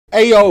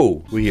Hey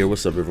yo, we here.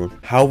 What's up, everyone?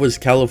 How was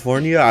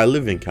California? I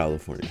live in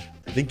California.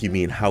 I think you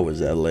mean how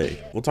was LA?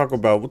 We'll talk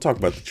about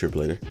the trip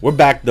later. We're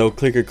back though.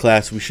 Clicker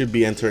class. We should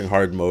be entering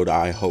hard mode,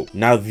 I hope.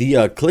 Now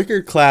the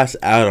clicker class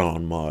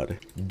add-on mod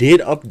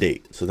did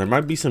update, so there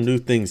might be some new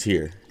things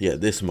here. Yeah,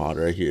 this mod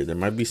right here. There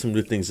might be some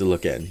new things to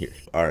look at in here.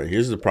 All right,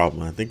 here's the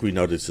problem. I think we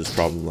noticed this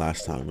problem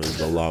last time. It was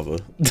the lava.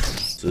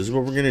 So this is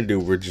what we're gonna do.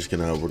 We're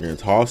gonna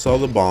toss all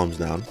the bombs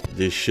down.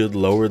 This should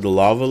lower the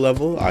lava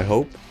level, I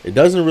hope. It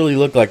doesn't really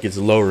look like it's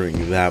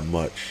lowering that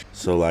much,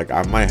 so like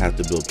I might have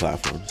to build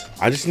platforms.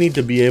 I just need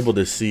to be able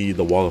to see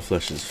the wall of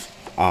flesh's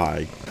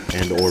eye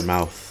and or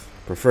mouth,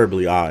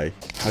 preferably eye.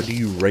 How do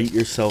you rate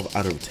yourself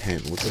out of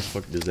 10? What the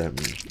fuck does that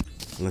mean?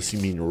 Unless you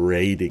mean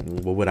rating.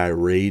 What would I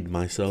raid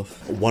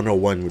myself?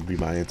 101 would be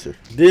my answer.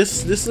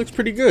 This looks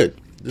pretty good.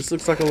 This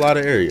looks like a lot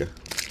of area.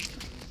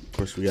 Of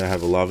course, we gotta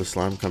have a lava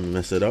slime come and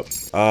mess it up.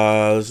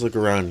 Let's look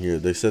around here.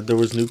 They said there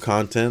was new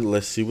content.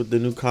 Let's see what the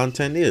new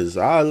content is.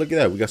 Look at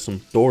that. We got some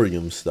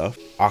thorium stuff.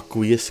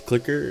 Aqueous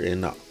clicker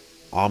and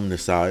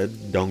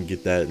omnicide. Don't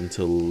get that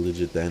until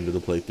legit the end of the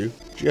playthrough.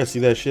 Did you guys see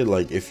that shit?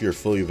 Like, if you're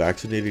fully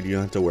vaccinated, you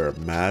don't have to wear a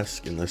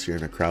mask unless you're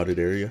in a crowded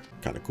area.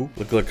 Kind of cool.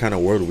 Look at what kind of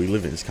world we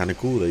live in. It's kind of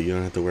cool that you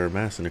don't have to wear a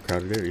mask in a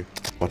crowded area.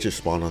 Watch it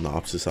spawn on the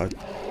opposite side.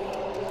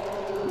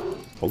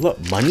 Hold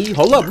up, money?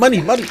 Hold up,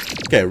 money.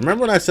 Okay,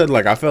 remember when I said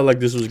like I felt like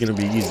this was gonna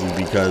be easy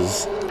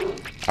because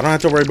I don't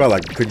have to worry about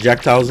like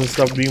projectiles and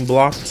stuff being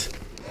blocked.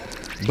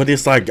 But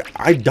it's like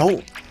I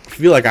don't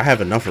feel like I have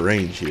enough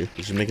range here,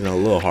 which is making it a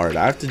little hard.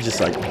 I have to just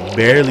like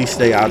barely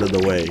stay out of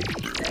the way.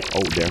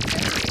 Oh damn.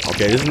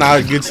 Okay, this is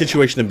not a good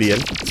situation to be in.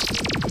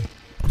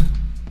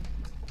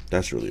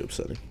 That's really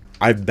upsetting.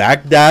 I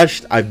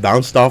backdashed, I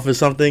bounced off of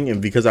something,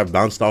 and because I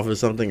bounced off of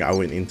something, I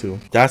went into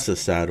him. That's a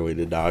sad way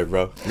to die,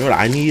 bro. You know what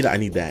I need? I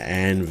need that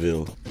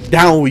anvil.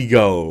 Down we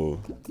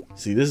go.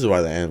 See, this is why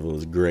the anvil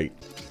is great.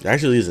 It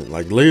actually isn't.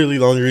 Like, literally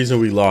the only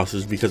reason we lost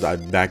is because I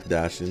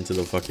backdashed into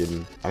the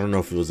fucking, I don't know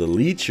if it was a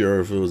leech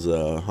or if it was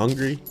a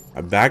hungry.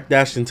 I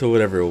backdashed into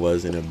whatever it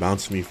was, and it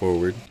bounced me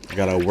forward. I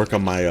gotta work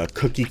on my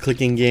cookie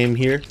clicking game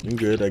here. I'm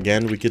good.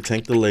 Again, we could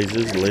tank the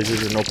lasers. The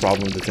lasers are no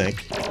problem to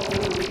tank.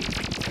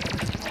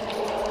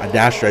 I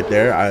dashed right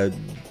there. I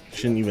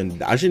shouldn't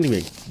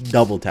even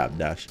double tap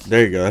dash.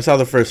 There you go. That's how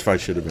the first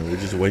fight should have been. We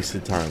just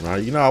wasted time,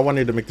 right? You know, I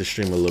wanted to make the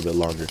stream a little bit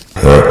longer.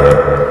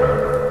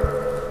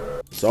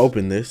 Let's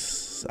open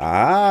this.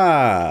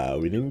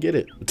 We didn't get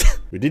it.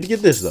 We did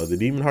get this though. The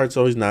demon heart's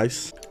always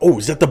nice. Oh,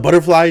 is that the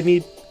butterfly I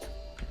need?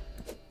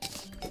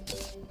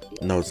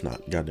 No, it's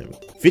not. Goddamn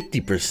it.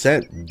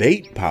 50%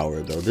 bait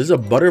power though. There's a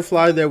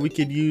butterfly that we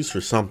could use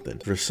for something.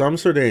 For some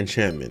sort of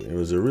enchantment. It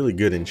was a really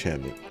good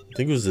enchantment. I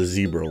think it was the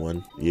zebra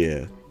one.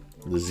 Yeah,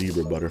 the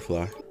zebra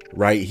butterfly.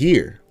 Right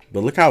here.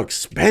 But look how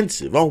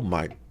expensive. Oh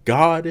my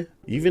god.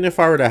 Even if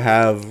I were to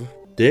have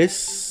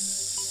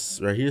this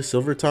right here,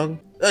 silver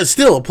tongue.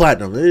 Still a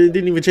platinum. It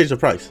didn't even change the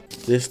price.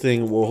 This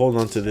thing, we'll hold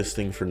on to this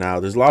thing for now.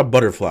 There's a lot of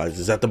butterflies.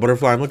 Is that the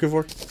butterfly I'm looking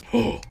for?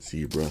 Oh,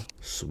 zebra.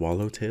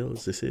 Swallowtail,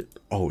 is this it?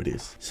 Oh, it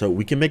is. So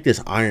we can make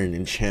this iron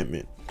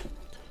enchantment,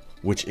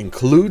 which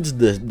includes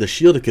the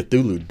shield of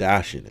Cthulhu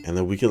dashing. And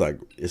then we could like,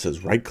 it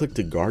says right click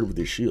to guard with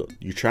your shield.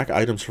 You track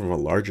items from a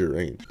larger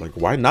range. Like,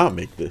 why not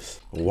make this?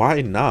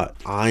 Why not?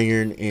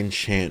 Iron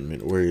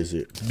enchantment, where is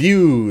it?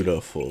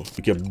 Beautiful.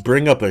 We can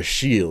bring up a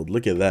shield.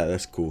 Look at that,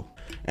 that's cool.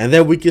 And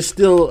then we can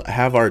still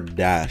have our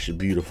dash.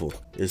 Beautiful.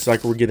 It's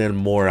like we're getting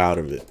more out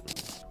of it.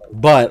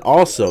 But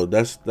also,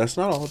 that's not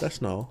all.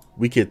 That's not all.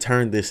 We could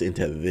turn this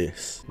into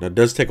this. Now, it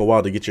does take a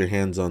while to get your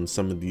hands on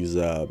some of these.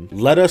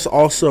 Let us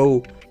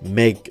also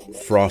make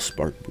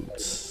frostbark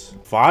boots.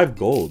 5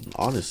 gold.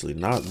 Honestly,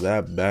 not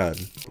that bad.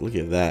 Look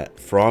at that.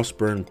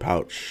 Frostburn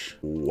pouch.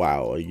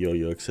 Wow, a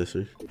yo-yo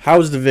accessory.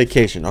 How's the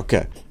vacation?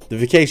 Okay. The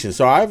vacation.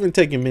 So I haven't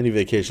taken many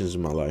vacations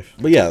in my life.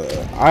 But yeah,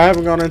 I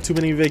haven't gone on too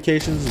many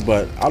vacations.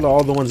 But out of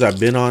all the ones I've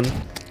been on,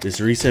 this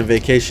recent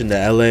vacation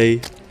to LA,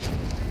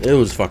 it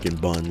was fucking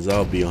buns.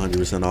 I'll be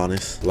 100%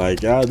 honest. Like,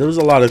 there was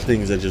a lot of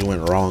things that just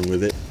went wrong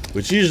with it.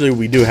 Which usually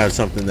we do have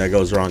something that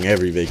goes wrong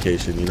every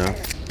vacation, you know?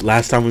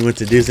 Last time we went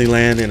to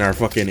Disneyland and our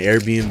fucking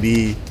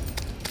Airbnb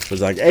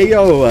was like, hey,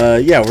 yo,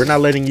 yeah, we're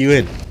not letting you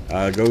in.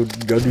 Go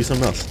do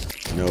something else.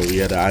 You know,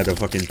 I had to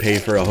fucking pay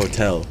for a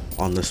hotel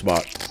on the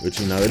spot, which,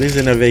 you know, it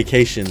isn't a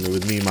vacation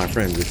with me and my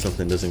friends if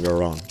something doesn't go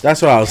wrong.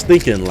 That's what I was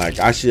thinking. Like,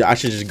 I should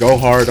just go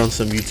hard on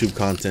some YouTube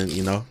content,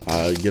 you know,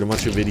 get a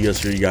bunch of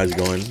videos for you guys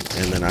going,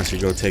 and then I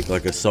should go take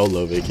like a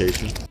solo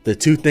vacation. The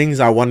 2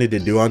 things I wanted to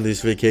do on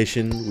this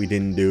vacation, we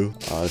didn't do.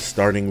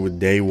 Starting with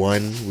day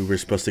 1, we were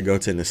supposed to go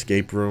to an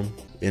escape room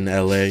in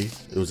LA.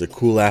 It was a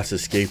cool ass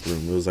escape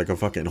room. It was like a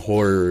fucking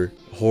horror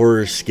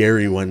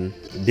scary one.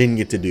 Didn't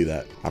get to do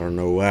that. I don't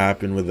know what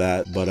happened with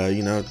that, but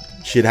you know,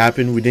 shit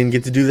happened. We didn't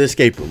get to do the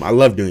escape room. I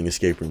love doing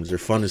escape rooms. They're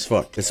fun as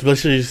fuck,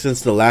 especially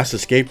since the last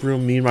escape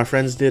room me and my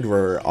friends did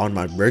were on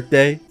my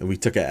birthday, and we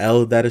took a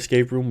L at that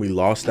escape room. We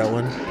lost that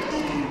one.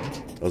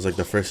 That was like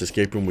the first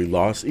escape room we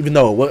lost, even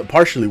though it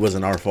partially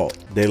wasn't our fault.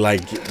 They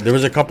like, there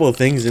was a couple of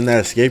things in that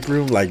escape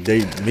room, like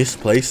they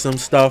misplaced some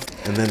stuff,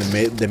 and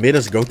then they made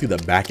us go through the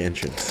back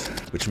entrance.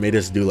 which made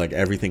us do like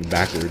everything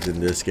backwards in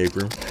the escape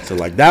room. So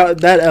like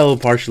that L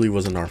partially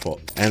wasn't our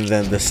fault. And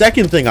then the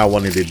second thing I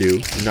wanted to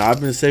do, you know, I've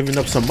been saving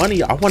up some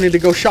money. I wanted to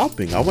go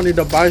shopping. I wanted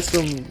to buy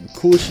some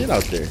cool shit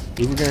out there.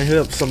 We were gonna hit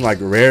up some like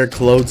rare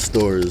clothes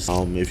stores.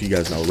 If you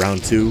guys know,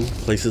 Round 2,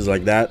 places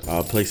like that,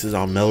 places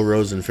on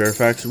Melrose and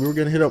Fairfax. We were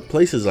gonna hit up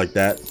places like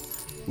that.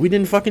 We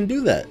didn't fucking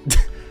do that.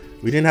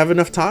 We didn't have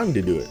enough time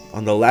to do it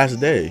on the last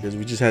day because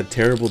we just had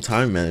terrible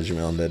time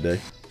management on that day.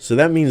 So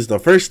that means the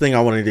first thing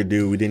I wanted to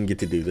do, we didn't get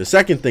to do. The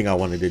second thing I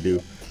wanted to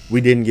do, we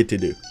didn't get to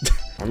do.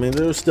 I mean,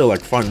 there was still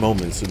like fun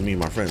moments with me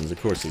and my friends.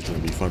 Of course, there's gonna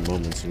be fun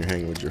moments when you're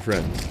hanging with your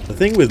friends. The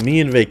thing with me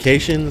and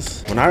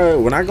vacations, when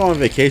I go on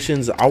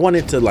vacations, I want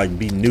it to like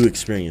be new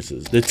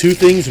experiences. The two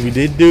things we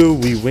did do,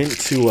 we went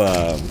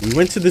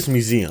to this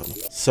museum.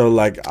 So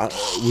like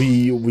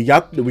we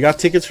got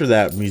tickets for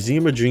that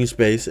Museum of Dream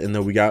Space, and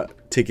then we got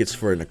tickets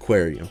for an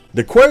aquarium.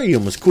 The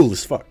aquarium was cool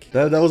as fuck.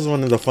 That was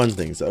one of the fun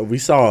things. We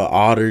saw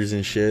otters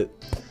and shit.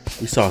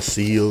 We saw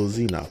seals,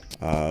 you know,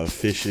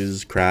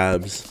 fishes,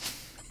 crabs.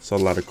 Saw a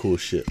lot of cool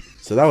shit.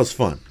 So that was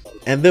fun.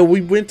 And then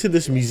we went to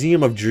this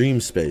Museum of Dream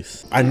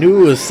Space. I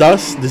knew it was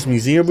sus, this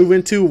museum we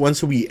went to,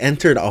 once we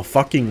entered a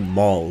fucking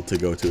mall to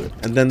go to it.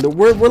 And then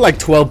we're like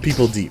 12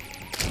 people deep.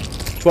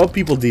 12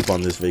 people deep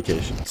on this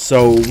vacation.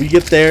 So we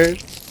get there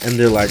and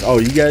they're like, oh,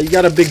 you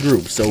got a big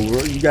group, so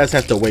you guys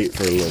have to wait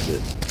for a little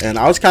bit. And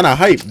I was kind of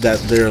hyped that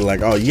they're like,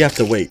 oh, you have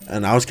to wait.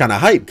 And I was kind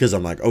of hyped because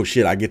I'm like, oh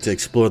shit, I get to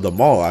explore the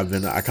mall. I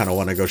kind of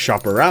want to go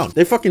shop around.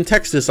 They fucking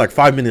text us like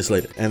 5 minutes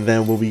later. And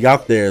then when we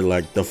got there,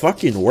 like the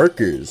fucking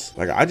workers,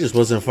 like I just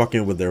wasn't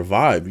fucking with their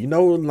vibe. You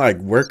know, like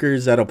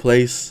workers at a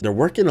place, they're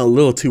working a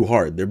little too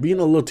hard. They're being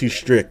a little too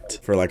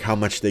strict for like how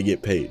much they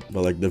get paid.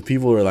 But like the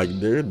people are like,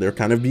 they're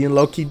kind of being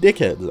low-key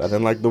dickheads. I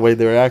didn't like the way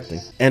they were acting.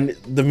 And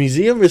the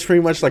museum is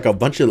pretty much like a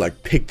bunch of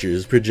like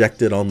pictures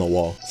projected on the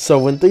wall. So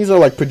when things are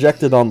like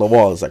projected on the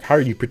wall, it's like, how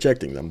are you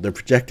projecting them? They're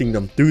projecting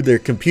them through their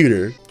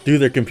computer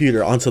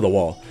onto the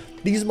wall.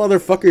 These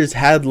motherfuckers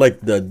had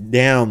like the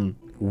damn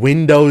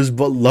Windows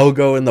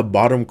logo in the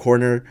bottom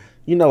corner.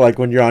 You know, like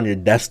when you're on your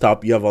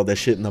desktop, you have all that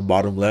shit in the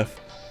bottom left.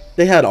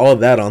 They had all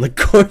that on the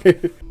corner.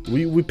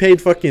 We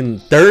paid fucking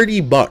 30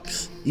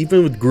 bucks,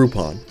 even with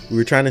Groupon. We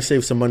were trying to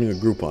save some money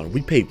with Groupon.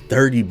 We paid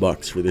 30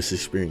 bucks for this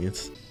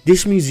experience.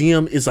 This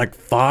museum is like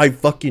 5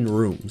 fucking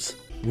rooms.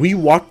 We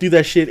walked through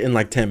that shit in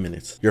like 10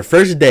 minutes. Your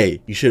first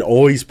day, you should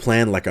always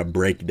plan like a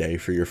break day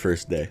for your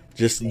first day.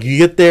 Just, you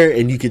get there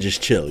and you can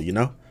just chill, you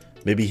know?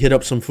 Maybe hit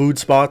up some food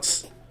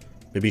spots.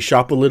 Maybe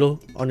shop a little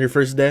on your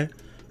first day,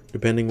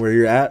 depending where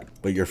you're at.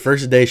 But your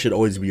first day should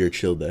always be your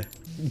chill day.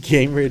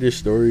 Game Raiders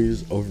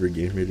stories over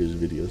Game Raiders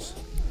videos.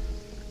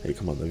 Hey,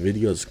 come on, the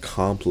videos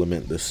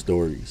complement the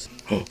stories.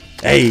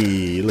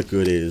 Hey, look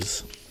who it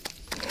is.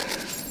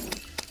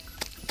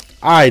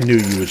 I knew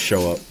you would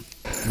show up.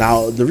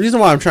 Now, the reason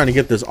why I'm trying to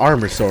get this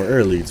armor so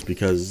early is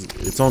because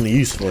it's only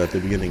useful at the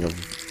beginning of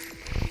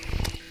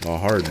a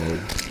hard mode.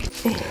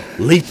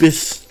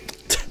 Lepus.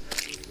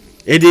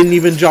 It didn't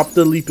even drop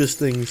the Lepus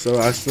thing, so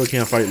I still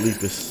can't fight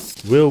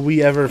Lepus. Will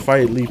we ever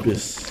fight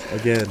Lepus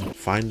again?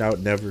 Find out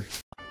never.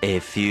 A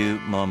few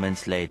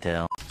moments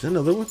later. Is there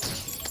another one?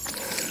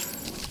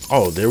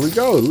 Oh, there we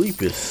go,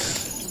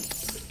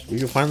 Lepus. We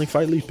can finally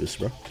fight Lepus,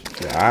 bro.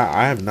 Yeah,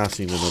 I have not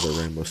seen another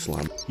rainbow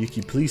slime.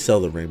 Yuki, please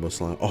sell the rainbow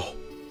slime. Oh,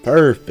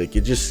 perfect.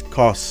 It just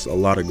costs a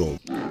lot of gold.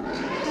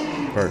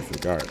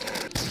 Perfect. All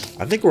right.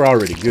 I think we're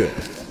already good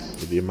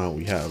with the amount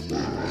we have. But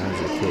might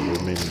as well kill the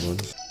remaining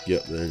ones.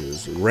 Yep, there it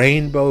is.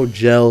 Rainbow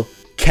gel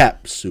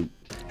cap suit.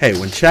 Hey,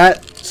 when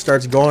chat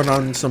starts going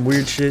on some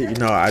weird shit, you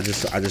know, I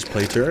just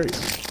play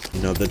Terraria.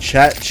 You know, the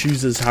chat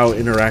chooses how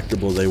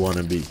interactable they want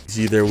to be. It's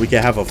either we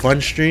can have a fun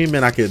stream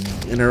and I could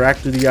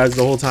interact with you guys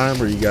the whole time,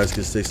 or you guys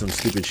could say some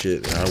stupid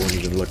shit and I won't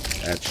even look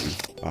at you.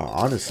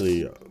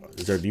 Honestly,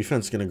 is our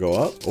defense gonna go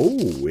up?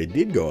 Oh, it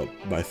did go up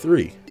by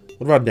 3.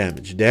 What about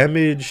damage?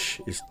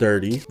 Damage is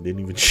 30. Didn't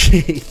even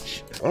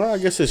change. Oh, I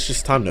guess it's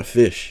just time to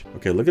fish.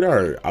 Okay, look at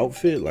our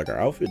outfit. Like, our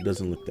outfit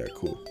doesn't look that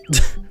cool.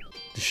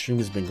 This stream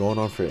has been going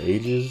on for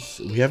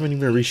ages. We haven't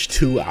even reached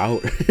 2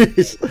 hours.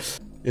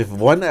 If a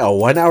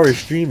 1 hour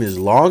stream is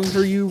long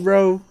for you,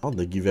 bro, I don't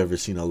think you've ever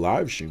seen a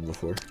live stream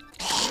before.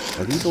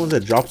 Are these the ones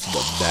that drops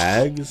the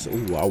bags?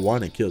 Oh, I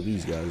want to kill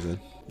these guys then.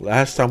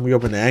 Last time we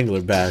opened the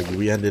angler bag,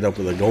 we ended up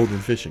with a golden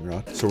fishing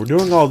rod. So we're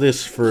doing all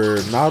this for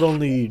not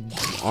only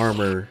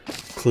armor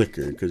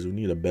clicker, because we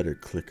need a better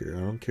clicker.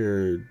 I don't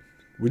care.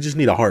 We just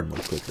need a hard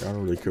mode clicker. I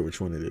don't really care which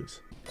one it is.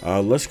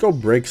 Let's go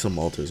break some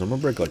altars. I'm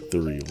going to break like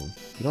 3 of them.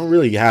 You don't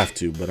really have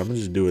to, but I'm going to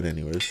just do it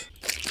anyways.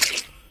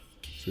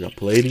 So we got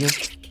palladium.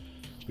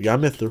 We got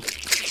mithril.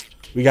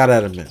 We got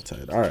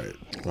adamantite. Alright.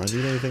 Do I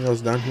need anything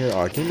else down here?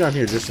 Oh, I came down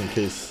here just in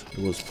case it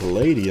was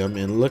palladium.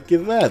 And look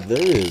at that. There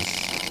it is.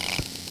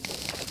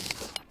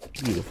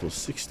 Beautiful.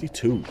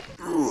 62.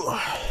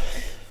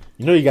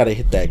 You know you gotta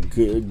hit that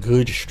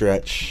good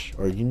stretch.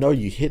 Or you know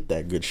you hit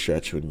that good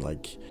stretch when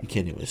like you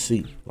can't even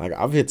see. Like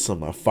I've hit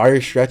some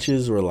fire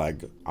stretches where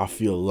like I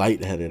feel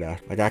lightheaded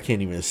after. Like I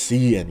can't even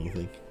see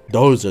anything.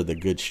 Those are the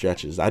good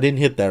stretches. I didn't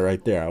hit that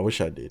right there. I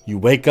wish I did. You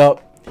wake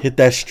up hit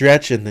that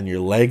stretch and then your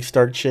legs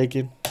start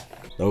shaking.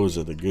 Those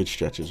are the good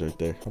stretches right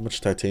there. How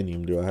much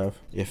titanium do I have?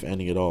 If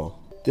any at all.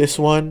 This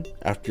one,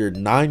 after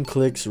 9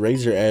 clicks,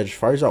 razor edge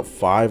fires out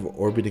 5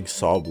 orbiting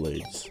saw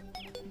blades.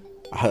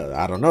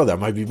 I don't know, that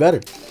might be better.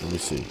 Let me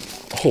see.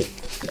 Oh,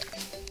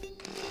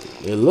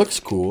 it looks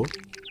cool.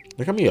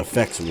 Look how many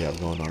effects we have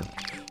going on.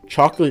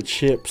 Chocolate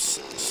chips,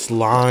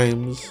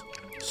 slimes,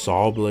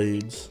 saw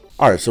blades.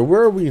 Alright, so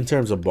where are we in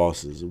terms of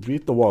bosses? We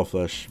beat the wall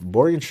flesh,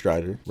 Borean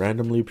Strider,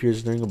 randomly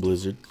appears during a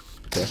blizzard.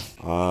 Okay.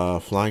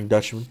 Flying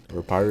Dutchman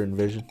or Pirate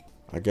Invasion.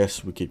 I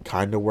guess we could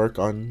kind of work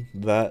on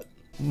that.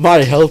 My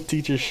health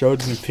teacher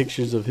showed me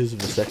pictures of his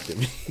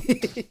vasectomy.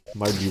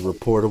 Might be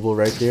reportable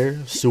right there.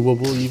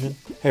 Suable even.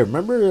 Hey,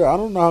 remember, I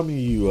don't know how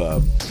many you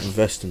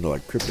invest into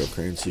like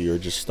cryptocurrency or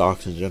just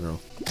stocks in general.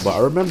 But I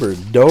remember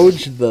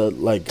Doge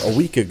like a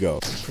week ago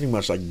pretty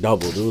much like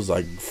doubled. It was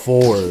like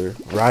 4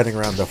 riding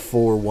around the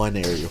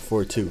 4-1 area,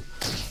 4-2.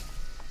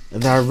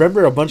 And I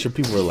remember a bunch of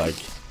people were like,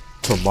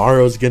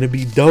 tomorrow's gonna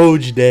be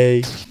Doge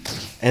Day.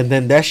 And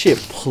then that shit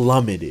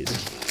plummeted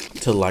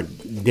to like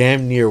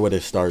damn near what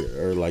it started,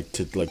 or like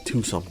to like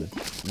 2 something.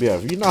 Yeah,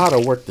 if you know how to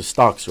work the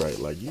stocks right,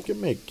 like you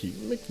can make a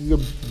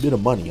good bit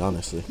of money,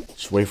 honestly.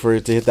 Just wait for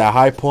it to hit that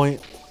high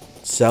point,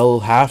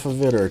 sell half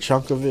of it or a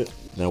chunk of it,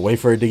 then wait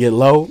for it to get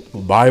low,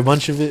 buy a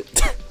bunch of it,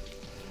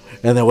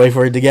 and then wait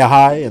for it to get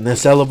high and then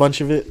sell a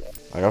bunch of it.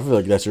 Like, I feel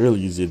like that's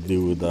really easy to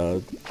do with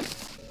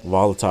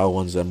volatile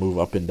ones that move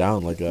up and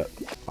down like that.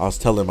 I was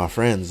telling my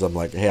friends, I'm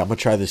like, hey, I'm gonna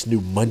try this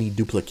new money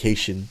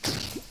duplication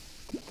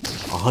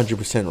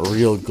 100%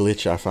 real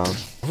glitch I found.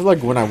 I feel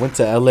like when I went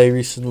to LA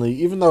recently,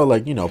 even though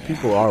like, you know,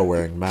 people are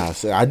wearing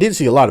masks, I did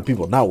see a lot of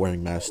people not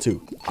wearing masks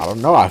too. I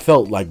don't know, I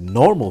felt like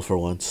normal for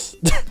once.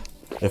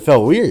 It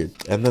felt weird.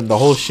 And then the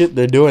whole shit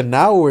they're doing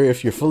now where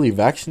if you're fully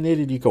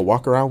vaccinated you can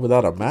walk around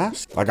without a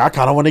mask. Like, I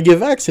kind of want to get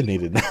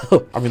vaccinated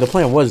now. I mean, the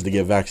plan was to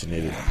get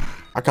vaccinated.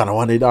 I kind of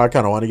want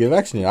to get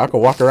vaccinated. I could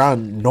walk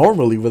around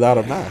normally without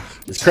a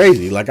mask. It's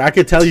crazy. Like, I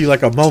could tell you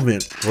like a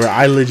moment where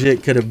I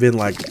legit could have been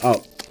like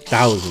up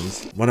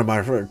thousands.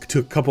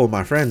 A couple of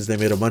my friends, they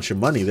made a bunch of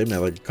money. They made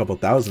like a couple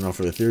thousand off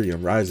of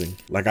Ethereum rising.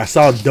 Like, I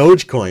saw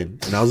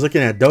Dogecoin and I was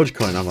looking at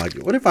Dogecoin. I'm like,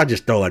 what if I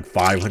just throw like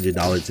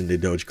 $500 into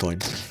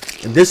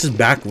Dogecoin? And this is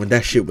back when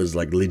that shit was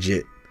like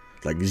legit,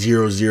 like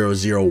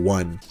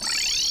 0001.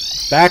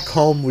 Back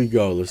home we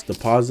go. Let's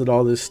deposit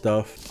all this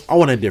stuff. I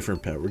want a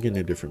different pet. We're getting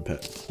a different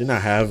pet. Didn't I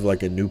have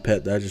like a new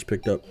pet that I just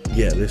picked up?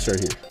 Yeah, this right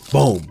here.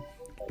 Boom.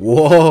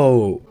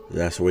 Whoa,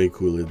 that's way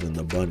cooler than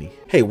the bunny.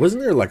 Hey,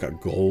 wasn't there like a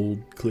gold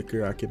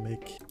clicker I can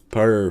make?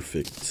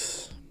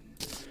 Perfect.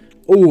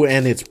 Oh,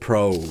 and it's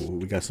pro.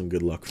 We got some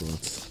good luck for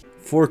once.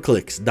 4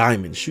 clicks,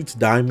 diamond, shoots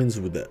diamonds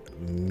with a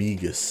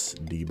Migas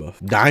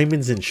debuff.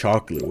 Diamonds and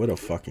chocolate, what a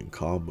fucking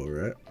combo,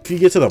 right? If you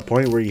get to the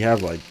point where you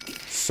have like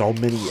so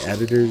many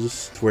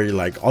editors where you're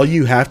like, all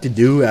you have to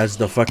do as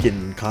the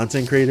fucking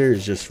content creator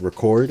is just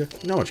record.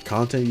 You know how much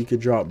content you could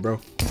drop,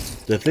 bro?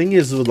 The thing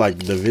is with like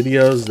the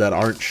videos that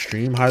aren't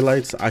stream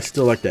highlights, I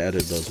still like to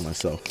edit those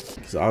myself.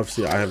 Because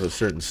obviously I have a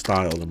certain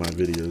style to my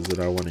videos that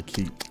I want to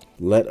keep.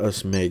 Let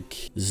us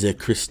make the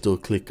crystal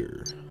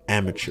clicker.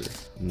 Amateur.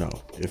 No.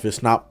 If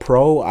it's not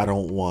pro, I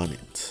don't want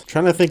it.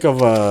 Trying to think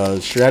of a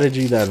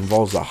strategy that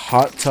involves a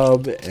hot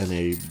tub and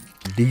a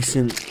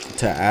decent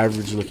to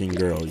average looking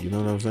girl. You know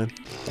what I'm saying?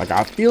 Like,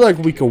 I feel like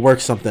we could work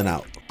something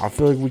out. I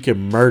feel like we could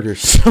murder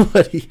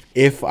somebody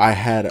if I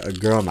had a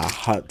girl in a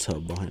hot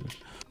tub behind me.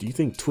 Do you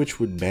think Twitch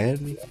would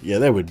ban me? Yeah,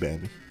 they would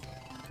ban me.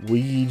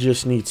 We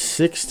just need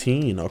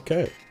 16.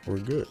 Okay, we're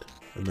good.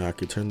 And now I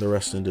could turn the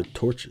rest into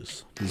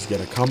torches. He's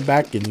gonna come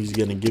back and he's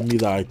gonna give me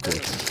the ichor.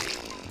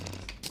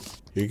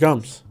 Here he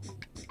comes.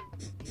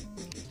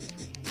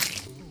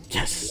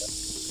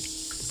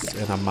 Yes.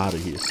 And I'm out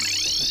of here.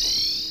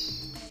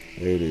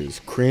 There it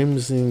is.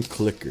 Crimson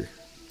clicker.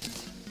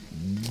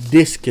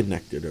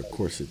 Disconnected. Of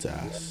course it's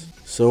ass.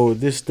 So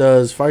this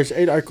does fires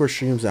 8 ichor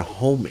streams at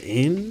home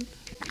in.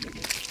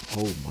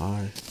 Oh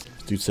my.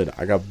 Dude said,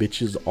 I got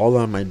bitches all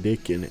on my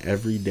dick and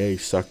every day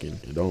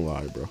sucking. Don't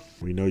lie, bro.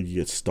 We know you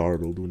get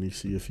startled when you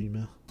see a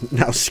female.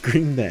 Now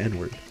scream the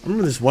N-word. I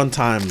remember this one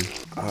time,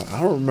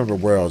 I don't remember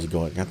where I was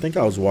going. I think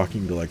I was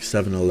walking to like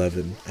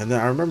 7-Eleven. And then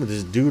I remember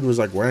this dude was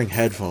like wearing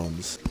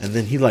headphones. And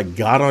then he like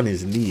got on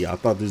his knee. I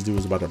thought this dude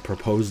was about to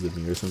propose to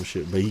me or some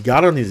shit. But he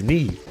got on his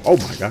knee. Oh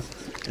my God.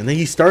 And then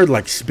he started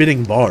like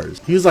spitting bars.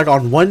 He was like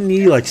on one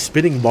knee, like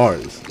spitting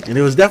bars. And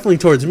it was definitely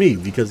towards me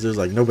because there's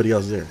like nobody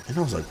else there. And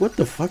I was like, what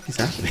the fuck is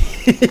happening?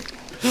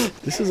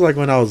 This is like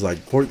when I was like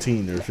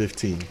 14 or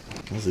 15.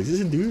 I was like, is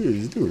this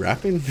dude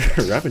rapping?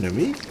 Rapping to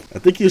me? I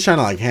think he was trying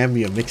to like hand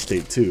me a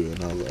mixtape too.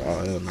 And I was like, oh,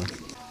 I don't know.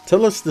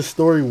 Tell us the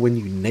story when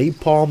you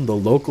napalmed the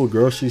local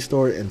grocery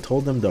store and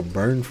told them to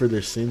burn for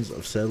their sins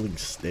of selling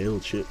stale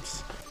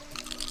chips.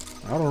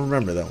 I don't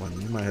remember that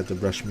one. You might have to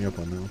brush me up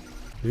on that one.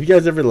 Have you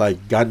guys ever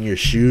like gotten your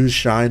shoes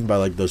shined by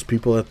like those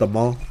people at the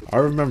mall? I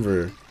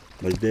remember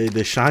like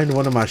they shined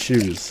one of my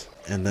shoes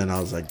And then I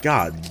was like,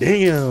 God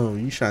damn,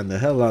 you shined the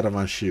hell out of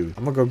my shoe.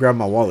 I'm gonna go grab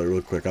my wallet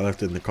real quick. I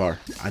left it in the car.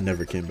 I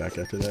never came back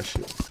after that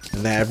shit.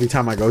 And then every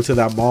time I go to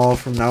that mall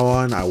from now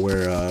on, I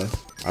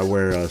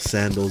wear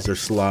sandals or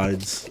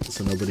slides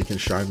so nobody can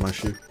shine my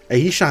shoe. Hey,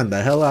 he shined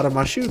the hell out of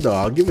my shoe though.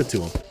 I'll give it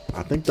to him.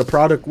 I think the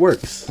product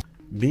works.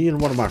 Me and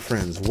one of my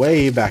friends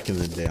way back in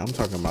the day, I'm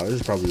talking about, this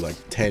is probably like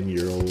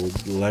 10-year-old,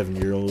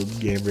 11-year-old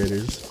Game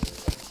Raiders.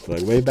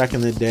 Like way back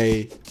in the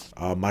day,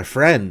 my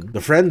friend,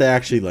 the friend that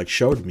actually like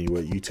showed me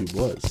what YouTube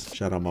was.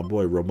 Shout out my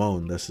boy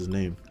Ramon, that's his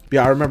name. But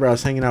yeah, I remember I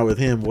was hanging out with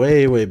him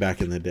way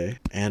back in the day.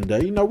 And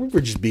you know, we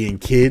were just being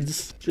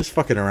kids, just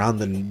fucking around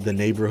the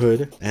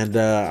neighborhood. And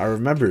I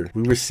remember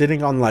we were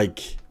sitting on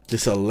like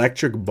this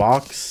electric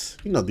box.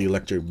 You know the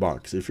electric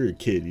box. If you're a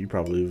kid, you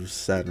probably have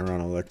sat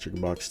around an electric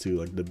box too,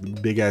 like the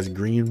big ass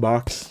green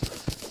box.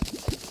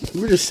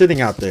 We were just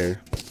sitting out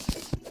there.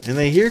 And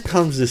then here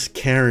comes this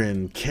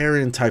Karen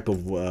type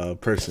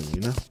of person, you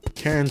know?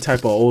 Karen type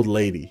of old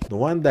lady. The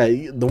one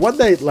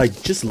that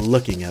like just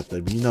looking at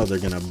them, you know they're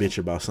gonna bitch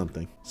about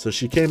something. So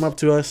she came up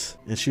to us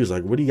and she was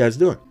like, "What are you guys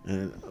doing?"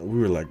 And we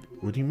were like,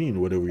 "What do you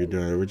mean, what are we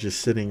doing? We're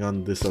just sitting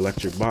on this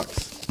electric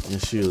box."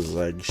 And she was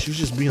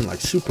just being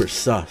like super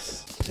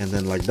sus. And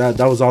then like that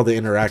was all the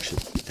interaction.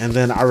 And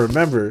then I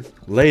remember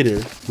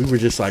later we were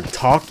just like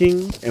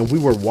talking and we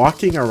were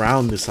walking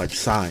around this like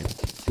sign.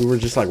 We were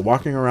just like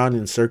walking around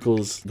in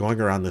circles,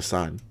 going around the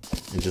sign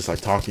and just like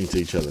talking to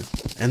each other.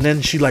 And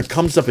then she like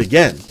comes up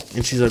again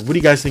and she's like, "What do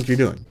you guys think you're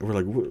doing?" And we're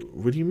like,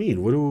 what do you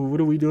mean? What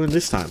are we doing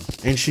this time?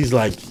 And she's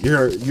like,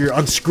 you're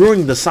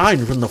unscrewing the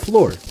sign from the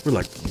floor. We're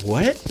like,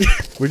 what?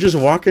 We're just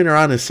walking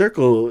around in a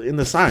circle in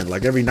the sign.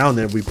 Like every now and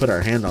then we put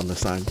our hand on the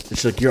sign.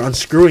 It's like, you're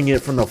unscrewing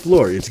it from the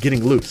floor. It's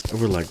getting loose.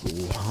 And we're like,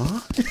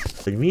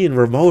 what? Like me and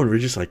Ramon were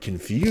just like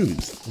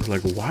confused. We're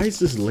like, why is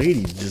this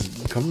lady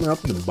just coming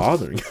up and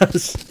bothering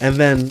us? And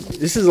then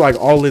this is like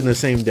all in the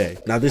same day.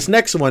 Now this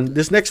next one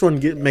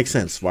makes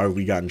sense why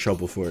we got in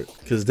trouble for it.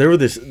 Because there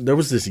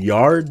was this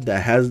yard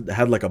that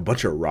had like a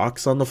bunch of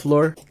rocks on the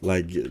floor.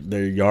 Like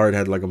their yard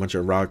had like a bunch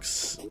of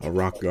rocks, a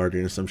rock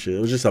garden or some shit.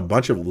 It was just a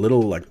bunch of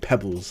little like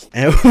pebbles.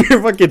 And we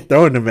were fucking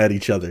throwing them at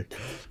each other.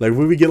 Like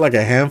we would get like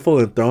a handful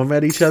and throw them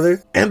at each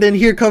other. And then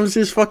here comes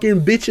this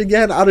fucking bitch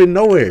again out of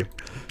nowhere.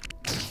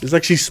 It's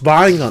like she's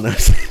spying on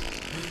us.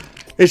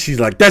 And she's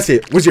like, "That's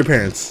it. Where's your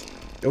parents?"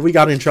 And we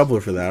got in trouble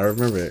for that. I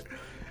remember it.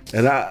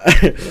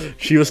 And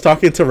she was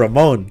talking to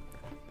Ramon.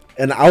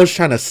 And I was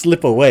trying to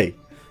slip away.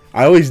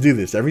 I always do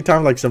this. Every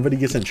time like somebody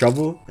gets in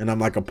trouble and I'm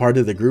like a part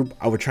of the group,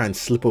 I would try and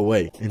slip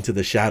away into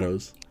the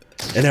shadows.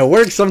 And it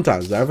works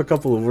sometimes. I have a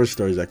couple of worse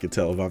stories I could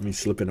tell about me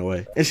slipping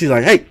away. And she's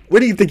like, "Hey, where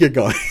do you think you're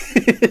going?"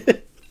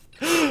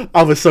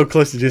 I was so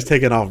close to just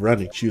taking off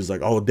running. She was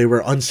like, "Oh, they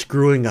were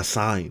unscrewing a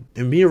sign."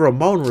 And me and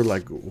Ramon were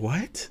like,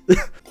 "What?"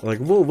 Like,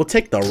 we'll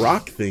take the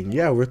rock thing.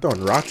 Yeah, we're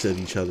throwing rocks at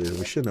each other.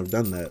 We shouldn't have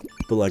done that.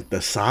 But like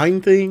the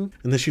sign thing.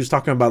 And then she was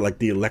talking about like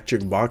the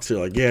electric box. They're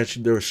like, yeah,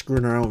 they were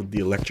screwing around with the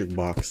electric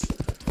box.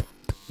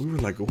 We were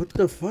like, what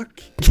the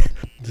fuck?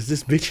 Does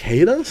this bitch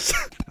hate us?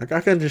 Like, I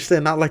can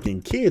understand not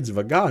liking kids,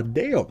 but god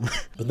damn.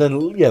 But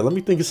then, yeah, let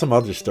me think of some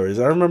other stories.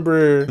 I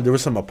remember there were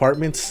some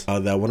apartments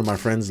that one of my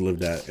friends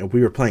lived at, and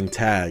we were playing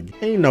tag.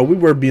 And, you know, we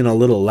were being a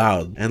little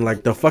loud. And,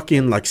 like, the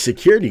fucking, like,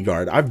 security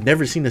guard. I've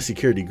never seen a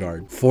security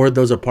guard for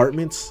those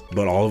apartments.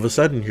 But all of a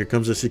sudden, here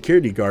comes a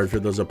security guard for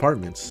those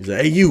apartments. He's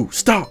like, "Hey, you,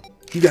 stop!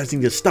 You guys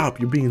need to stop.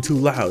 You're being too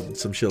loud."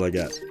 Some shit like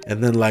that.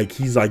 And then like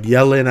he's like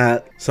yelling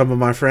at some of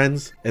my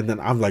friends. And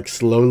then I'm like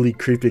slowly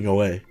creeping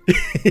away.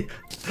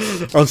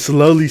 I'm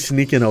slowly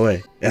sneaking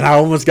away. And I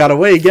almost got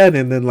away again.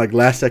 And then like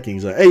last second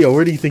he's like, "Hey, yo,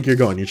 where do you think you're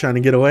going? You're trying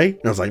to get away?"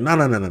 And I was like,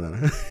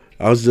 no.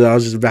 I was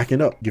just backing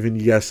up, giving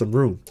you guys some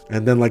room.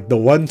 And then like the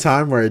one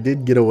time where I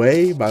did get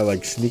away by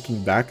like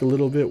sneaking back a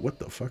little bit, what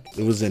the fuck?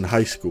 It was in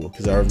high school.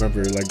 Because I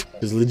remember like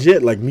it was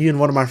legit like me and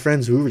one of my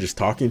friends, we were just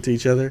talking to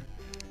each other.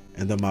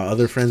 And then my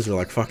other friends were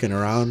like fucking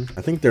around.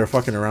 I think they were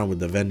fucking around with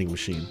the vending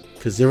machine.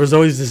 Because there was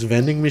always this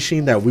vending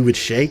machine that we would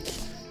shake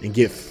and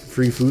get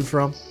free food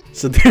from.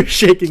 So they were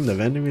shaking the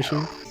vending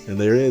machine. And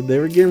they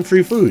were getting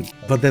free food.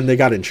 But then they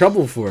got in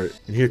trouble for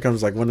it. And here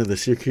comes like one of the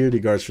security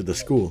guards for the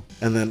school.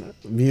 And then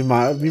me and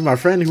my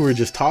friend who were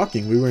just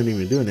talking, we weren't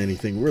even doing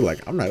anything. We were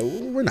like,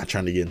 we're not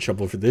trying to get in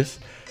trouble for this.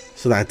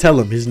 So then I tell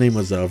him, his name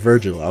was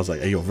Virgil. I was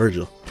like, "Hey, yo,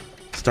 Virgil,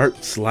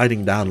 start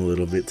sliding down a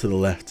little bit to the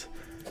left."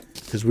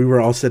 Because we were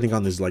all sitting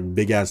on this like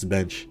big ass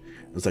bench.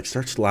 It was like,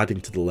 start sliding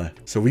to the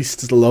left. So we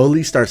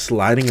slowly start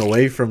sliding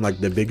away from like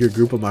the bigger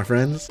group of my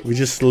friends. We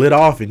just slid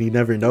off and he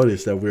never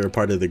noticed that we were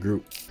part of the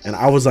group. And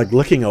I was like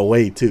looking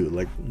away too,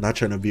 like not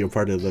trying to be a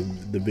part of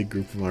the big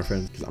group of my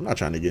friends. Because I'm not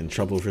trying to get in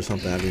trouble for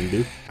something I didn't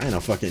do. I ain't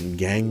a fucking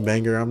gang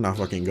banger. I'm not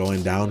fucking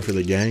going down for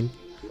the gang.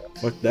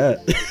 Fuck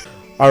that.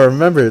 I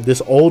remember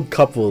this old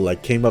couple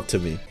like came up to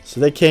me. So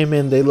they came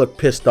in, they looked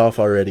pissed off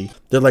already.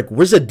 They're like,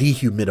 "Where's a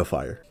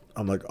dehumidifier?"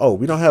 I'm like, "Oh,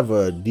 we don't have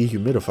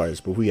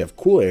dehumidifiers, but we have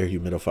cool air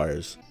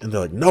humidifiers." And they're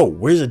like, "No,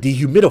 where's a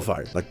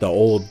dehumidifier?" Like the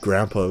old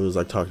grandpa was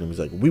like talking to me. He's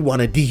like, "We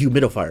want a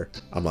dehumidifier."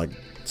 I'm like,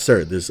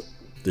 "Sir, there's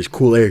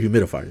cool air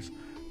humidifiers.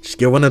 Just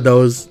get one of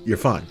those. You're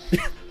fine."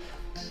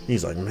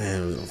 He's like,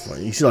 man,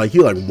 he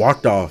like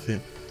walked off. He's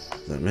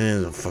like,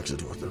 man, what the fuck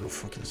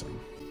is it?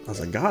 I was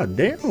like, God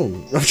damn,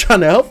 I'm trying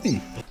to help you.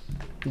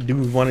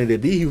 Dude wanted a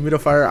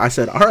dehumidifier. I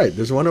said, all right,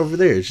 there's one over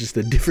there. It's just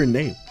a different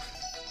name.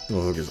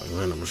 Motherfucker's like,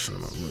 man, I'm just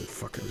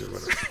fucking.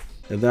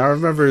 And then I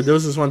remember there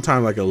was this one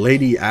time, like a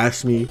lady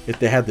asked me if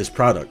they had this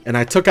product, and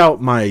I took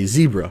out my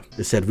Zebra.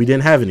 It said we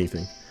didn't have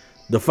anything.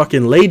 The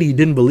fucking lady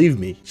didn't believe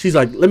me. She's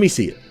like, let me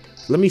see it.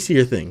 Let me see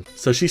your thing.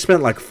 So she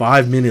spent like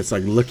 5 minutes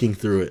like looking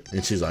through it,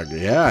 and she's like,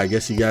 yeah, I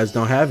guess you guys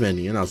don't have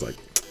any. And I was like,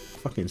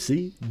 fucking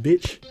see,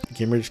 bitch.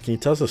 Gamers, can you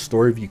tell us a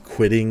story of you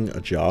quitting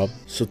a job?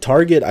 So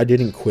Target, I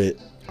didn't quit.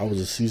 I was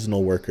a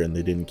seasonal worker and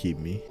they didn't keep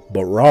me.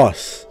 But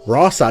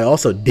Ross, I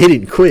also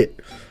didn't quit.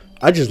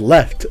 I just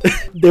left.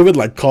 They would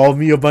like call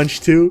me a bunch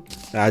too.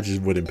 I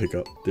just wouldn't pick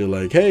up. They're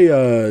like, hey,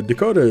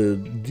 Dakota,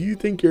 do you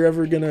think you're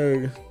ever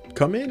gonna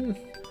come in?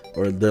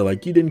 Or they're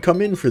like, you didn't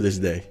come in for this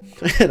day.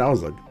 And I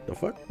was like, the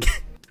fuck?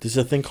 There's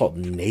a thing called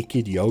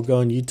naked yoga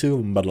on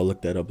YouTube. I'm about to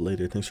look that up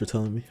later. Thanks for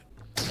telling me.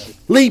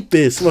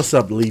 Lepus, what's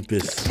up,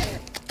 Lepus?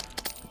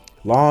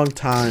 Long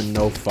time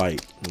no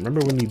fight. Remember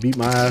when you beat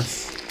my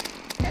ass?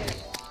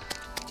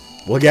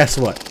 Well, guess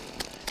what?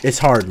 It's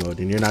hard mode,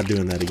 and you're not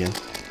doing that again,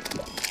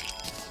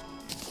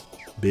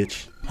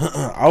 bitch.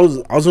 I was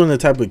one of the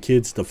type of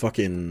kids to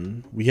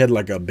fucking. We had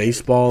like a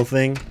baseball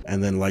thing,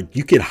 and then like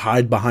you could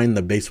hide behind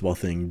the baseball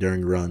thing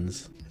during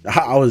runs.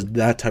 I was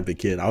that type of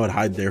kid. I would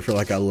hide there for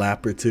like a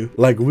lap or two.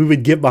 Like we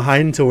would get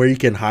behind to where you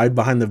can hide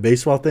behind the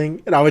baseball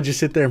thing, and I would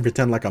just sit there and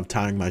pretend like I'm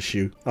tying my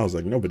shoe. I was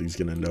like, nobody's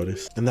gonna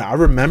notice. And then I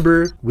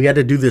remember we had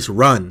to do this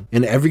run,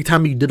 and every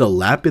time you did a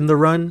lap in the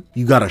run,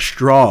 you got a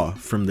straw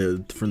from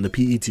the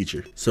PE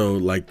teacher. So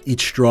like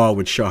each straw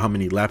would show how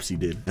many laps you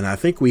did. And I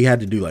think we had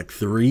to do like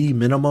 3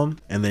 minimum,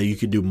 and then you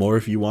could do more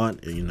if you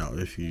want, you know,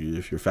 if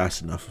you're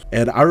fast enough.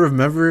 And I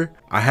remember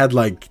I had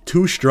like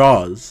 2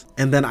 straws,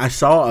 and then I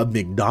saw a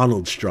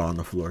McDonald's straw on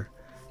the floor.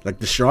 Like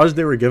the straws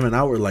they were giving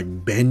out were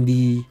like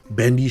bendy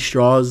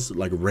straws,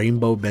 like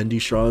rainbow bendy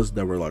straws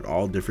that were like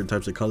all different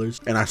types of colors.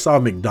 And I saw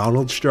a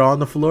McDonald's straw on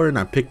the floor, and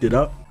I picked it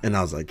up, and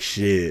I was like,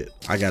 shit,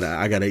 I got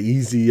an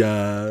easy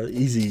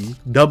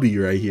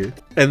W right here.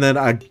 And then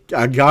I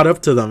got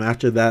up to them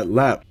after that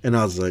lap, and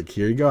I was like,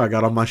 here you go, I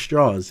got all my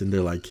straws. And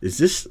they're like, is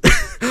this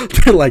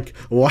they're like,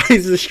 why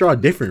is this straw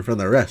different from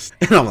the rest?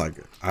 And I'm like,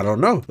 I don't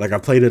know. Like I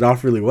played it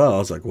off really well. I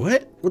was like,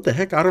 what the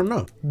heck? I don't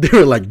know. They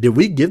were like, did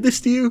we give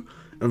this to you?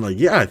 I'm like,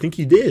 yeah, I think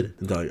you did.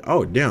 And they're like,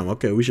 oh damn,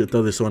 okay, we should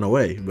throw this one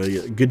away. But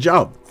yeah, good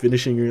job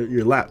finishing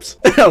your laps.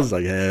 I was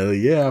like, hell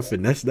yeah, I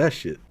finessed that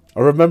shit. I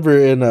remember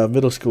in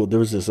middle school there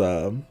was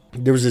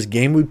this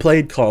game we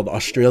played called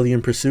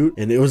Australian Pursuit,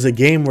 and it was a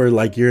game where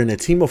like you're in a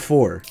team of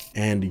 4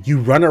 and you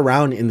run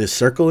around in this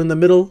circle in the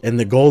middle, and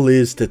the goal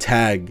is to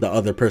tag the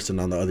other person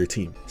on the other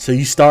team. So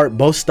you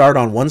both start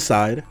on one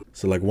side.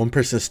 So like one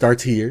person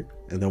starts here,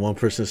 and then one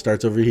person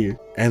starts over here,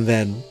 and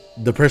then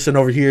the person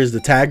over here is the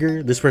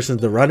tagger, this person's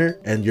the runner,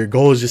 and your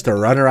goal is just to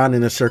run around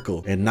in a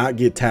circle and not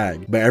get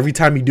tagged. But every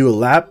time you do a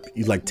lap,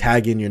 you like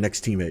tag in your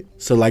next teammate.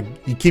 So like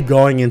you keep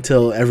going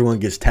until everyone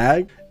gets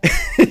tagged.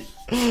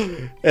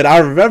 And I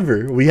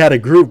remember we had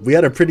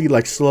a pretty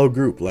like slow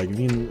group. Like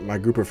me and my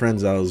group of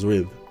friends I was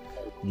with,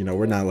 you know,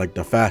 we're not like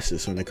the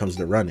fastest when it comes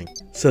to running.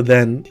 So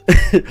then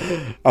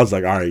I was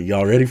like, all right,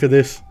 y'all ready for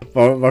this?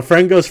 My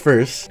friend goes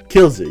first,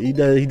 kills it.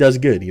 He does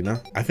good, you know.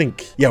 I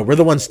think, yeah, we're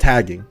the ones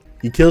tagging.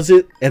 He kills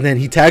it, and then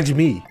he tags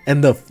me,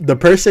 and the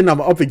person I'm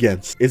up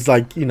against is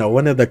like, you know,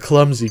 one of the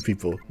clumsy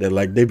people that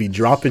like they be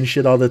dropping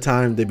shit all the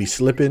time, they be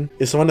slipping.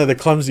 It's one of the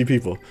clumsy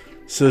people.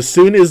 So as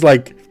soon as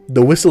like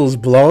the whistle is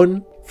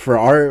blown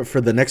for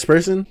the next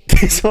person,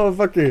 this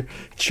motherfucker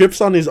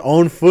trips on his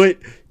own foot,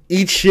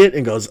 eats shit,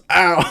 and goes,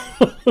 ow.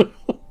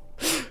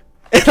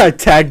 And I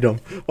tagged him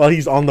while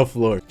he's on the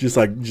floor, just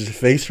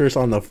face first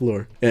on the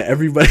floor, and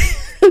everybody's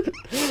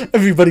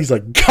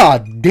like,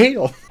 god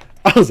damn.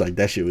 I was like,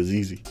 that shit was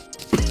easy.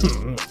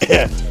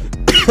 The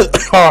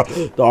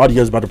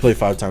audio is about to play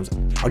 5 times.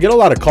 I'll get a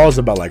lot of calls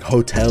about like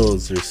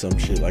hotels or some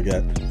shit like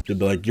that. They'll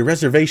be like, your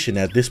reservation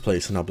at this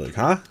place, and I'll be like,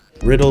 huh?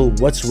 Riddle,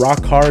 what's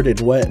rock hard and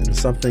wet and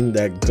something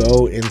that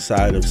go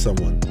inside of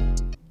someone?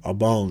 A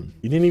bone.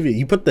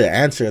 You put the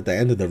answer at the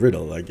end of the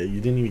riddle. Like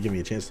you didn't even give me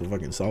a chance to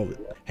fucking solve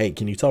it. Hey,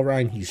 can you tell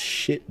Ryan he's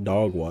shit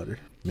dog water?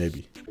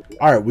 Maybe.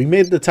 All right, we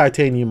made the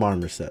titanium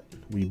armor set.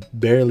 We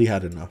barely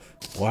had enough.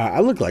 Wow, I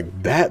look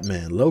like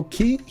Batman, low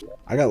key.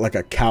 I got like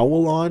a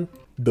cowl on,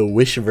 the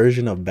Wish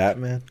version of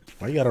Batman.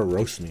 Why you gotta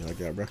roast me like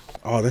that, bro?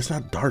 Oh, that's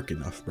not dark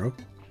enough, bro.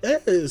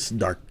 It's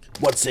dark.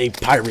 What's a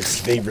pirate's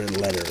favorite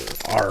letter?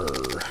 R.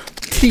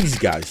 These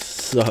guys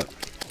suck.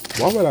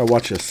 Why would I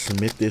watch a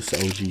Smithis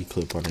OG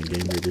clip on a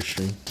Game Raider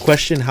stream?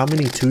 Question, how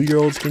many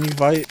 2-year-olds can you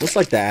fight? What's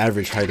like the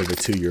average height of a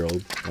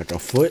 2-year-old? Like a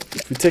foot?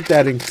 If we take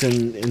that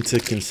into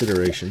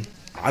consideration,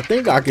 I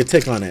think I could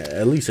take on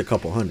at least a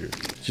couple hundred.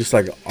 Just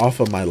like off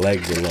of my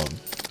legs alone.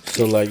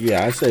 So like,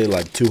 yeah, I say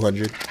like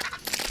 200.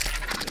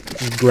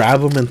 Just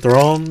grab them and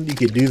throw them. You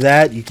could do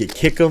that. You could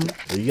kick them.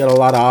 You got a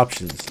lot of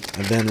options.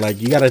 And then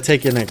like, you got to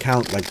take into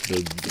account like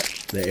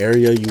the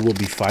area you will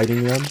be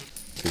fighting them.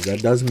 because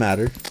that does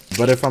matter.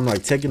 But if I'm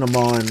like taking them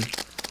on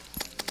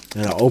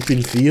in an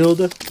open field,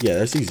 yeah,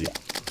 that's easy.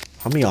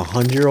 How many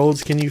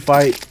 100-year-olds can you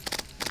fight?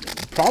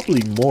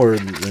 Probably more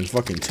than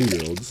fucking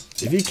 2-year-olds.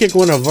 If you kick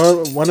one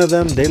of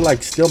them, they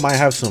like still might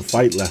have some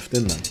fight left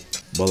in them.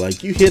 But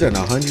like you hit an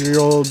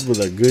 100-year-old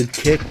with a good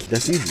kick,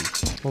 that's easy.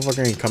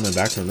 Motherfucker ain't coming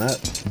back from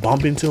that.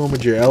 Bump into him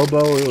with your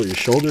elbow or your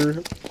shoulder,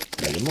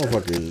 like the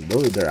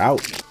motherfuckers, they're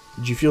out.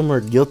 Would you feel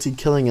more guilty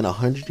killing an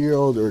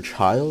 100-year-old or a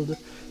child?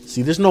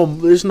 See, there's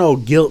no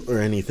guilt or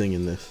anything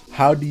in this.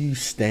 How do you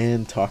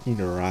stand talking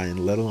to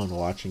Ryan, let alone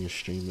watching a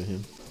stream of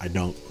him? I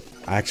don't.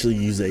 I actually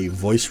use a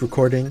voice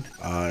recording,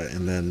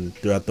 and then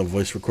throughout the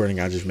voice recording,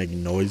 I just make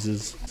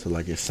noises, so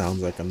like it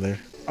sounds like I'm there.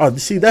 Oh,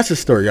 see, that's a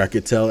story I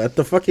could tell. At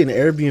the fucking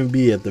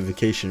Airbnb at the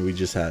vacation we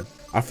just had,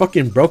 I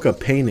fucking broke a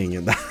painting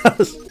in the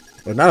house.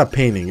 Or not a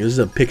painting, it was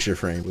a picture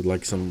frame with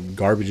like some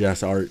garbage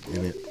ass art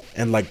in it.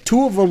 And like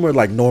 2 of them were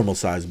like normal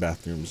size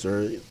bathrooms,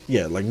 or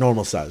yeah, like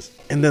normal size.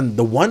 And then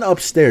the one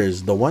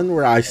upstairs, the one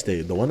where I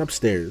stayed, the one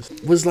upstairs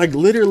was like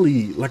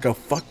literally like a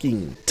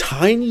fucking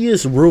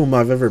tiniest room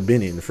I've ever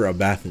been in for a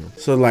bathroom.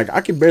 So like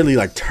I could barely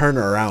like turn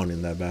around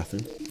in that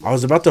bathroom. I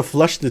was about to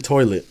flush the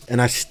toilet and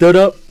I stood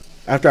up.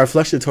 After I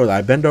flushed the toilet,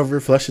 I bent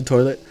over, flushed the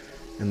toilet,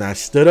 and I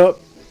stood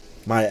up.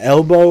 My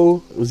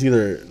elbow was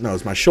it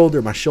was my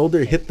shoulder. My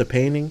shoulder hit the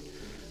painting.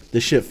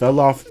 This shit fell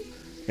off.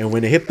 And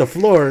when it hit the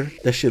floor,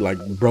 that shit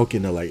like broke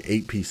into like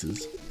 8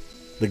 pieces.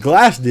 The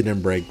glass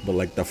didn't break, but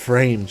like the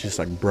frame just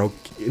like broke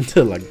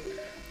into like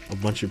a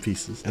bunch of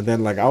pieces. And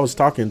then like I was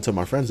talking to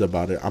my friends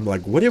about it. I'm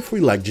like, what if we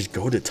like just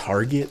go to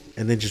Target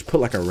and then just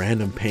put like a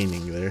random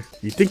painting there?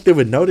 You think they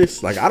would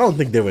notice? Like I don't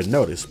think they would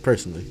notice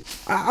personally.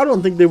 I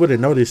don't think they would have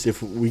noticed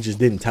if we just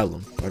didn't tell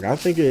them. Like I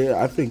think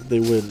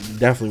they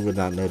definitely would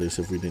not notice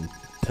if we didn't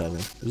tell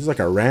them. It was like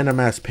a random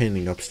ass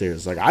painting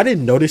upstairs. Like I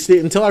didn't notice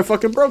it until I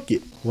fucking broke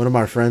it. One of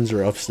my friends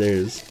were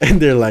upstairs and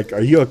they're like,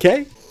 are you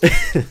okay?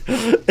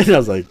 And I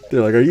was like,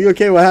 they're like, are you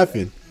okay? What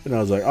happened? And I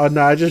was like, oh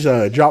no, I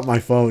just dropped my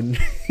phone.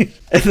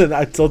 And then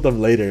I told them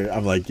later,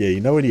 I'm like, yeah,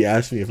 you know when he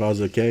asked me if I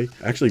was okay?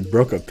 I actually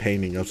broke a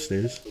painting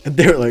upstairs. And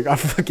they were like, I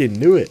fucking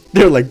knew it.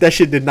 They were like, that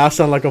shit did not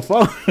sound like a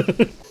phone.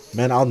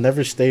 Man, I'll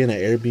never stay in an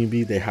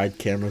Airbnb. They hide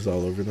cameras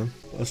all over them.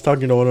 I was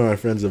talking to one of my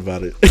friends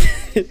about it.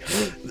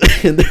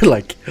 And they're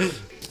like,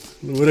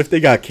 what if they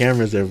got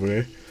cameras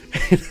everywhere?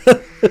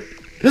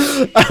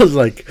 I was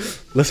like,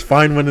 let's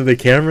find one of the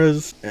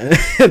cameras and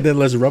then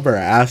let's rub our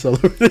ass all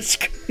over the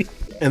screen.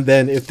 And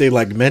then if they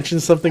like mention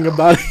something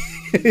about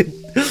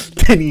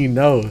it, then you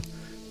know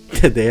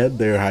that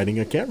they're hiding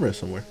a camera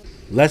somewhere.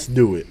 Let's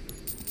do it.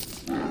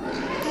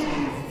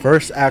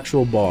 First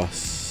actual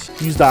boss.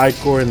 Use the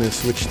I-core and then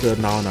switch to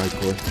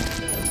non-I-core.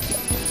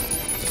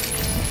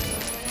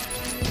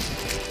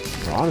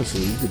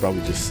 Honestly, you could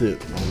probably just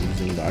sit on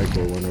using the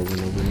I-core one over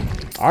and over again.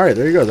 Alright,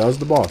 there you go. That was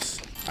the boss.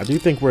 I do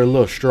think we're a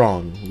little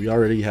strong. We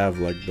already have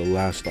like the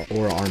last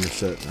aura armor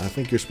set. I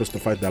think you're supposed to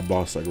fight that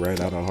boss like right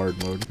out of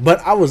hard mode.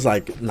 But I was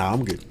like, nah,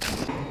 I'm good.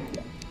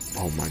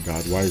 Oh my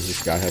god, why does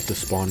this guy have to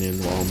spawn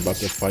in while I'm about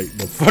to fight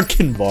the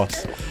fucking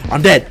boss?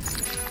 I'm dead.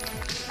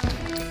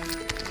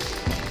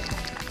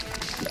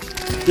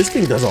 This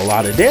thing does a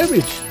lot of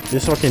damage.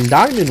 This fucking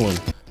diamond one.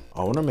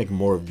 I want to make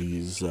more of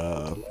these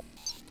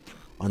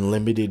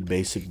unlimited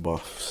basic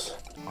buffs.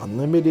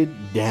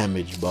 Unlimited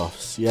damage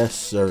buffs. Yes,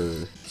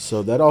 sir.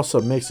 So that also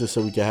makes it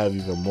so we can have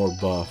even more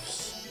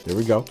buffs. There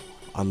we go.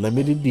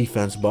 Unlimited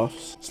defense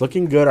buffs. It's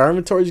looking good. Our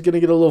inventory is going to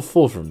get a little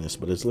full from this,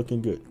 but it's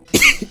looking good.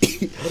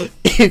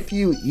 If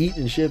you eat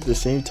and shit at the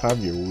same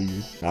time, you're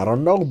weird. I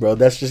don't know, bro.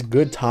 That's just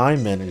good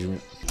time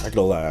management. I ain't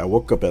gonna lie, I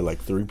woke up at like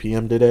 3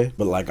 p.m. today.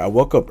 But like I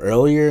woke up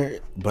earlier,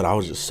 but I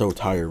was just so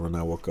tired when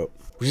I woke up.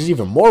 Which is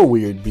even more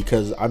weird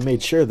because I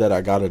made sure that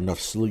I got enough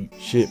sleep.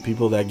 Shit,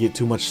 people that get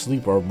too much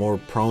sleep are more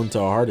prone to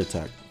a heart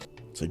attack.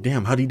 It's like,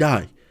 damn, how'd he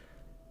die?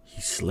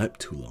 He slept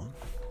too long.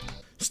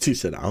 This dude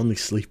said, I only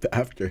sleep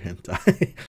after hentai.